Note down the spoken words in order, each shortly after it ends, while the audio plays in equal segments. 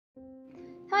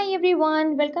Hi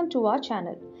everyone, welcome to our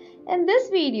channel. In this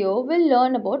video, we'll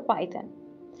learn about Python.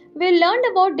 We'll learn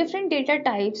about different data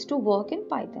types to work in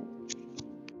Python.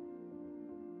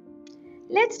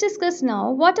 Let's discuss now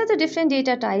what are the different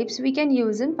data types we can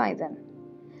use in Python.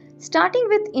 Starting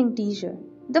with integer.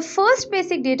 The first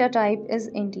basic data type is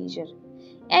integer.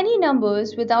 Any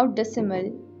numbers without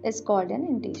decimal is called an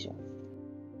integer.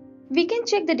 We can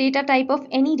check the data type of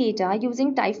any data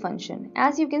using type function,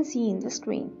 as you can see in the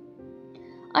screen.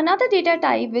 Another data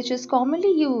type which is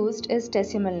commonly used is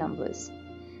decimal numbers.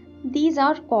 These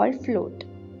are called float.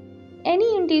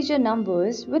 Any integer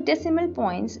numbers with decimal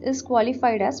points is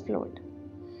qualified as float.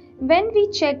 When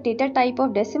we check data type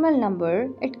of decimal number,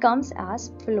 it comes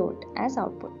as float as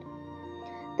output.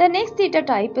 The next data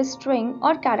type is string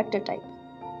or character type.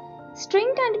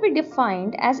 String can be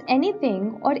defined as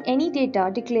anything or any data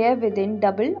declared within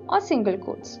double or single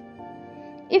quotes.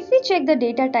 If we check the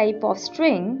data type of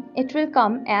string, it will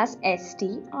come as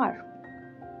str.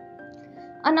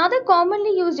 Another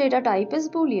commonly used data type is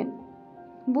Boolean.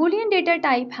 Boolean data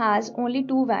type has only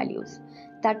two values,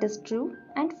 that is true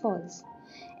and false.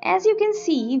 As you can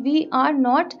see, we are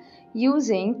not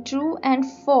using true and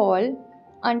false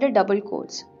under double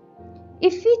quotes.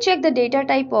 If we check the data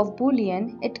type of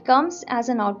Boolean, it comes as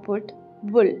an output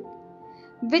bool,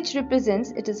 which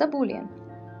represents it is a Boolean.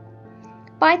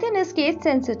 Python is case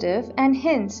sensitive and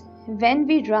hence when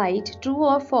we write true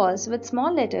or false with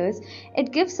small letters,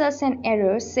 it gives us an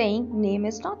error saying name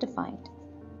is not defined.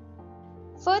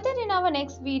 Further in our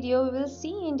next video, we will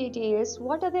see in details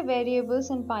what are the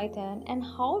variables in Python and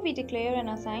how we declare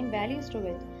and assign values to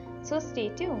it. So stay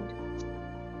tuned.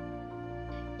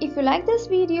 If you like this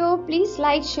video, please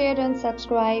like, share and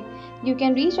subscribe. You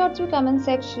can reach out through comment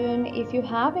section if you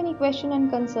have any question and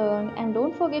concern, and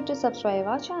don't forget to subscribe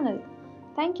our channel.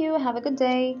 Thank you. Have a good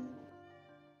day.